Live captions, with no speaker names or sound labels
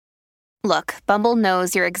Look, Bumble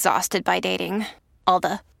knows you're exhausted by dating. All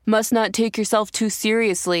the must not take yourself too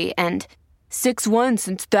seriously and 6'1"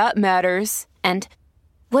 since that matters. And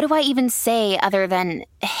what do I even say other than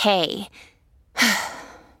hey?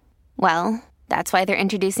 Well, that's why they're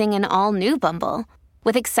introducing an all-new Bumble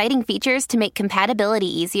with exciting features to make compatibility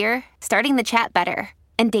easier, starting the chat better,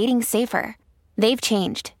 and dating safer. They've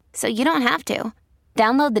changed, so you don't have to.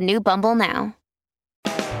 Download the new Bumble now.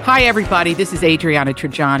 Hi, everybody. This is Adriana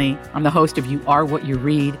Trajani. I'm the host of You Are What You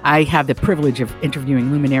Read. I have the privilege of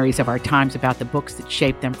interviewing luminaries of our times about the books that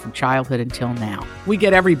shaped them from childhood until now. We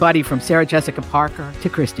get everybody from Sarah Jessica Parker to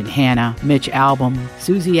Kristen Hanna, Mitch Albom,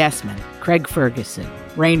 Susie Essman, Craig Ferguson,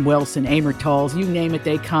 Rainn Wilson, Amor Tolls, you name it,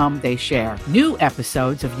 they come, they share. New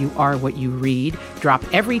episodes of You Are What You Read drop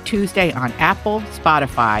every Tuesday on Apple,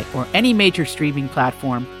 Spotify, or any major streaming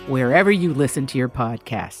platform wherever you listen to your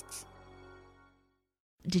podcasts.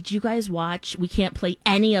 Did you guys watch? We can't play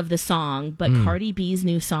any of the song, but Cardi B's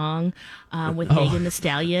new song with Megan Thee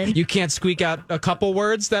Stallion. You can't squeak out a couple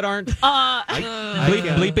words that aren't bleeping?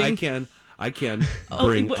 I can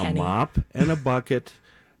bring a mop and a bucket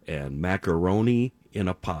and macaroni in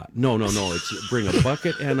a pot. No. It's bring a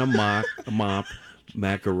bucket and a mop,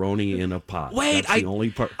 macaroni in a pot. Wait, that's the only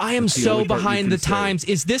part. I am so behind the times.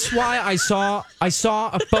 Is this why I saw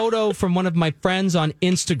a photo from one of my friends on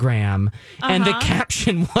Instagram, and the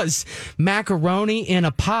caption was macaroni in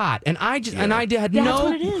a pot, and I had That's no.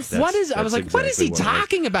 what it is. I was like, what is he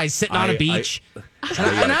talking about? He's sitting on a beach.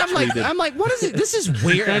 And I'm like, what is it? This is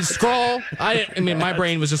weird. And I scroll. I mean, my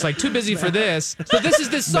brain was just like too busy for this. So this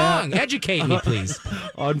is this song. Educate me, please.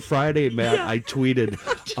 On Friday, Matt, I tweeted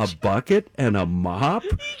a bucket and a mop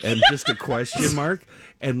and just a question mark.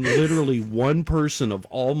 And literally one person of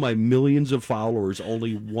all my millions of followers,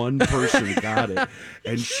 only one person got it.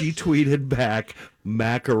 And she tweeted back,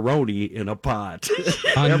 macaroni in a pot.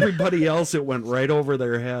 Everybody else, it went right over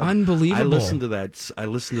their head. Unbelievable. I listened to that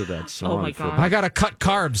song. Oh, my God. I got to cut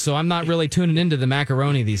carbs, so I'm not really tuning into the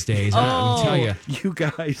macaroni these days. I can tell you. You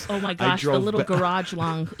guys. Oh my gosh, the little garage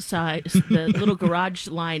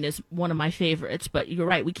line is one of my favorites. But you're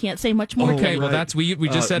right, we can't say much more. Okay, right. well that's we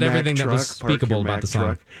just said everything that was speakable about the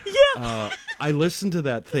song. Yeah. I listened to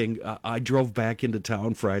that thing. I drove back into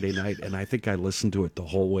town Friday night, and I think I listened to it the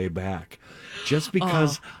whole way back, just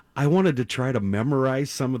because I wanted to try to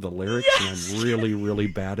memorize some of the lyrics, and I'm really, really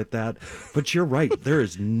bad at that. But you're right. There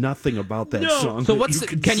is nothing about that song. So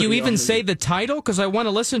can you even say the title? Because I want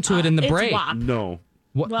to listen to it in the break. WAP. No.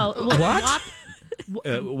 Well, what?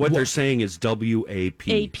 What they're saying is WAP.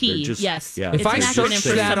 AP, yes. Yeah, If I an acronym search for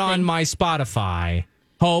that something. on my Spotify,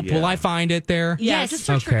 Hope, will I find it there? Yeah, just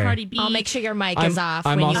search for Okay. Cardi B. I'll make sure your mic is off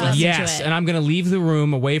I'm when also, you listen yes, to it. and I'm going to leave the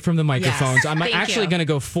room away from the microphones. I'm Thank actually you. going to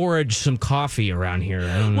go forage some coffee around here.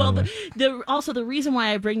 I don't know. Well, also the reason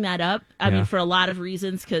why I bring that up, I mean, for a lot of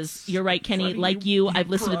reasons, because you're right, Kenny. Like you, I've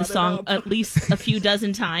listened to the song at least a few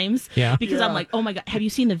dozen times. Yeah. Because I'm like, oh my God, have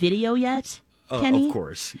you seen the video yet, Kenny? Of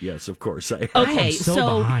course. Yes, of course. Okay, I'm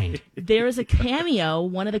so behind. there is a cameo.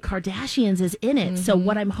 One of the Kardashians is in it. So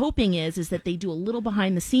what I'm hoping is that they do a little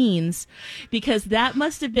behind the scenes, because that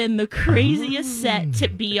must have been the craziest set to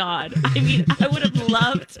be on. I mean, I would have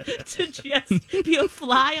loved to just be a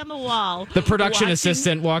fly on the wall. The production watching-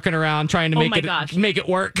 assistant walking around trying to Oh make my it gosh. make it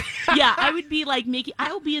work. Yeah, I would be like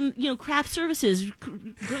I'll be in craft services,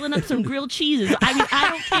 grilling up some grilled cheeses. I mean, I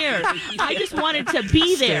don't care. I just wanted to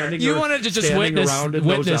be there. You wanted to just Standing witness around in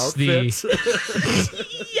those the outfits.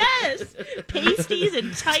 Yes, pasties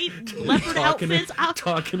and tight leopard outfits.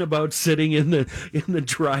 Talking about sitting in the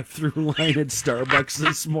drive-through line at Starbucks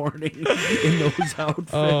this morning in those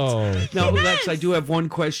outfits. Oh. Now, Lex, I do have one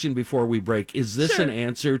question before we break. Is this an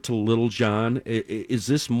answer to Little John? Is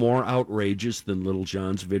this more outrageous than Little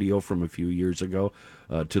John's video from a few years ago,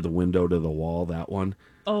 to the window to the wall, that one?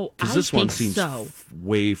 Oh, Because I this one think seems so.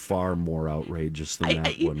 way far more outrageous than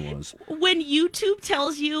that one was. When YouTube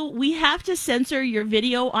tells you we have to censor your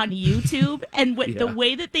video on YouTube, and the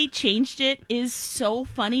way that they changed it is so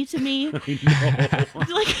funny to me.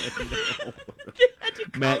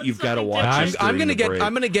 Matt, you've got to watch this I'm during gonna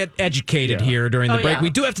the break. get educated here during the break. yeah. We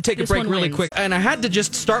do have to take a This break one really wins. quick, and I had to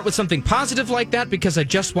just start with something positive like that because I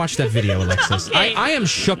just watched that video, Alexis. Okay. I am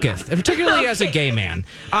shooketh, particularly as a gay man.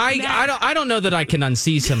 I don't know that I can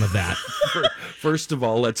unsee some of that. First of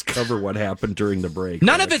all, let's cover what happened during the break.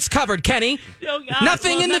 None of it's covered, Kenny. Oh, God.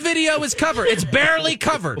 Nothing Well, in the video is covered. It's barely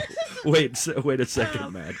covered. Wait a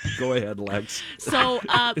second, Matt. Go ahead, Lex. So,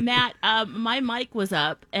 Matt, my mic was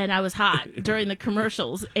up and I was hot during the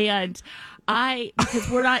commercials, and because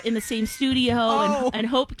we're not in the same studio and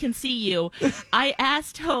Hope can see you, I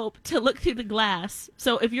asked Hope to look through the glass.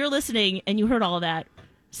 So if you're listening and you heard all of that,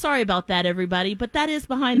 Sorry about that, everybody, but that is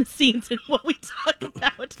behind the scenes and what we talk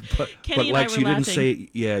about. Kenny and Lex, I were you laughing.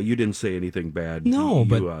 you didn't say anything bad. No,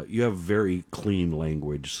 you have very clean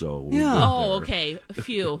language, so Yeah. Oh, okay.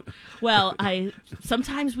 Phew. Well,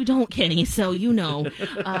 sometimes we don't, Kenny. So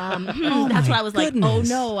that's why I was like, oh goodness.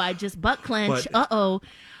 no, I just butt clench. But-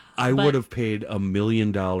 I would have paid $1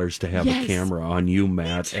 million to have Yes. a camera on you,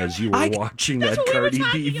 Matt, as you were watching that what we were Cardi B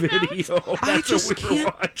talking about. video. I That's just what we were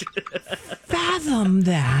can't- watching. Fathom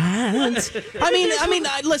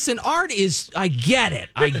that. Listen, art is, I get it.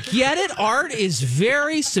 Art is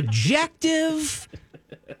very subjective.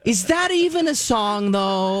 Is that even a song,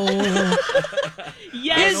 though?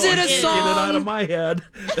 Yes, Is it a Get it song? out of my head.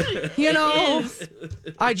 You know, is.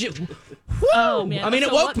 I just. Oh man! I mean, it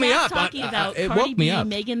So woke what me Matt's up. Talking about It Cardi woke me B, up.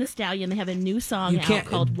 Megan Thee Stallion. They have a new song You out can't-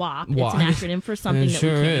 called WAP. WAP. It's an acronym for something It that we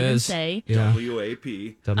sure can't even is. say. Yeah.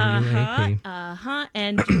 WAP. WAP.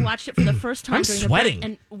 And we watched it for the first time I'm during sweating. the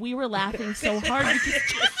break, and we were laughing so hard because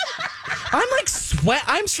I'm like sweat.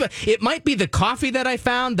 I'm sweat. It might be the coffee that I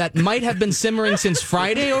found that might have been simmering since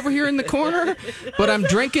Friday over here in the corner, but I'm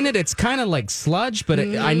drinking it. It's kind of like sludge, but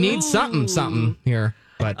I need something here.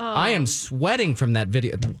 But I am sweating from that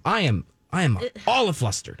video. I am all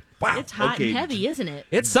flustered. Wow. it's hot Okay. and heavy, isn't it?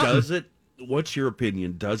 It's something. Does it? What's your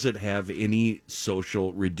opinion? Does it have any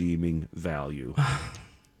social redeeming value?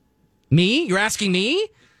 Me? You're asking me?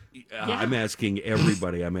 I'm asking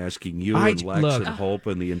everybody. I'm asking you I- and Lex look. and Hope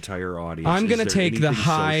and the entire audience. I'm Is gonna there take the anything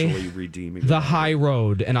high- socially redeeming The about it? high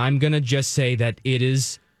road, and I'm gonna just say that it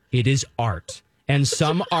is art, and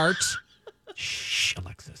some art. Shh,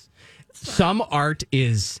 Alexis. Some art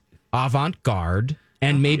is avant-garde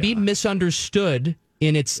and maybe misunderstood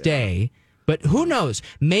in its day, but who knows?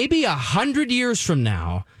 Maybe 100 years from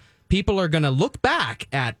now, people are gonna look back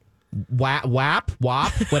at WAP,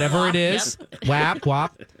 whatever it is,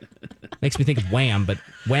 WAP. Makes me think of Wham, but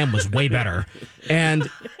Wham was way better. And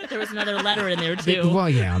There was another letter in there too. well,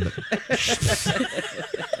 yeah.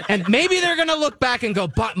 And maybe they're gonna look back and go,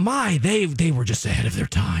 "But they were just ahead of their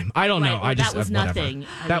time." I don't know. Right, well, that was whatever. nothing.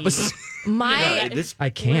 I That mean, was. Yeah, this, I Where are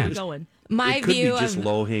you can't. going? My it could view be just of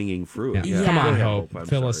low hanging fruit. Yeah. Yeah. Come Go on, ahead, Hope. I'm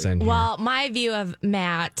Fill us sorry. in. Here. well, my view of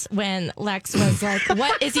Matt when Lex was like,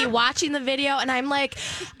 "What is he watching the video?" And I'm like,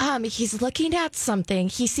 he's looking at something.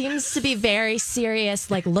 He seems to be very serious,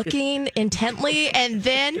 like looking intently, and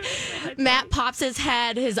then Matt pops his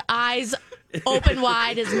head, his eyes open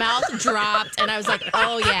wide, his mouth dropped, and I was like,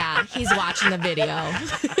 "Oh yeah, he's watching the video."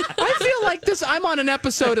 I feel like this. I'm on an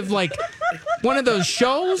episode of like one of those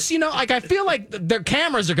shows, Like I feel like their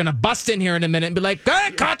cameras are gonna bust in here in a minute and be like,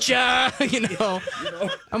 "Hey, gotcha!"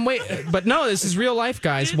 I'm but no, this is real life,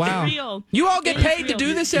 guys. It's Wow, real. you all get It is paid to real.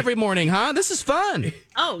 do this every morning, huh? This is fun.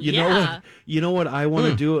 Oh You yeah. know what? You know what I want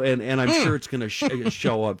to do, and I'm sure it's going to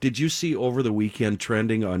show up. Did you see over the weekend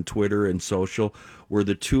trending on Twitter and social were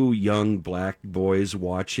the two young black boys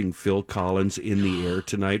watching Phil Collins in the air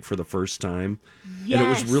tonight for the first time? Yes. And it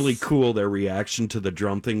was really cool, their reaction to the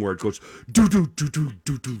drum thing where it goes do do do do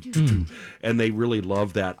do do do do, and they really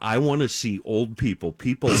love that. I want to see old people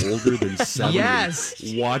older than 70, Yes.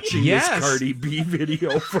 watching Yes. this Cardi B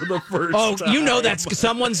video for the first Oh, time. that's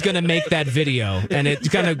someone's gonna make that video, and it's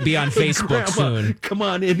gonna be on Facebook Grandma, soon. come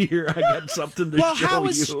on in here. I got something to Well, show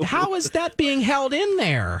you. how is that being held in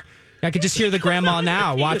there? I could just hear the grandma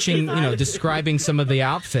now watching, describing some of the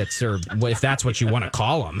outfits, or if that's what you want to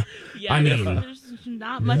call them. Yeah, I mean, there's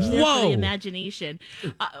not much there for Whoa. the imagination.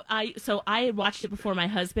 I had watched it before my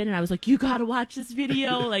husband, and I was like, "You got to watch this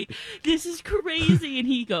video! Like, this is crazy!" And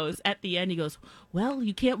he goes at the end, he goes, "Well,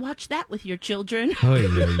 you can't watch that with your children." I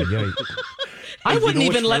wouldn't know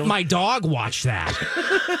even what's let real? my dog watch that.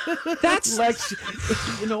 That's Lex,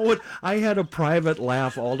 you know what? I had a private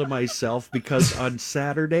laugh all to myself because on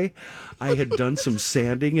Saturday I had done some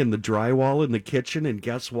sanding in the drywall in the kitchen, and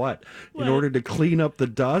guess what? In order to clean up the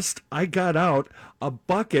dust, I got out a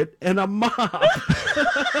bucket and a mop.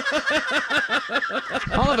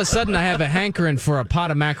 all of a sudden I have a hankering for a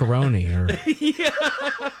pot of macaroni.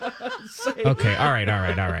 Okay, all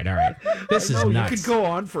right. This is You nuts. could go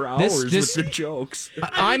on for hours this- with the jokes.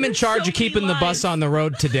 I'm in charge so of keeping the many bus lines. on the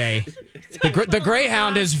road today. The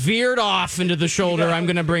Greyhound has veered off into the shoulder. I'm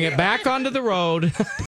going to bring it back onto the road.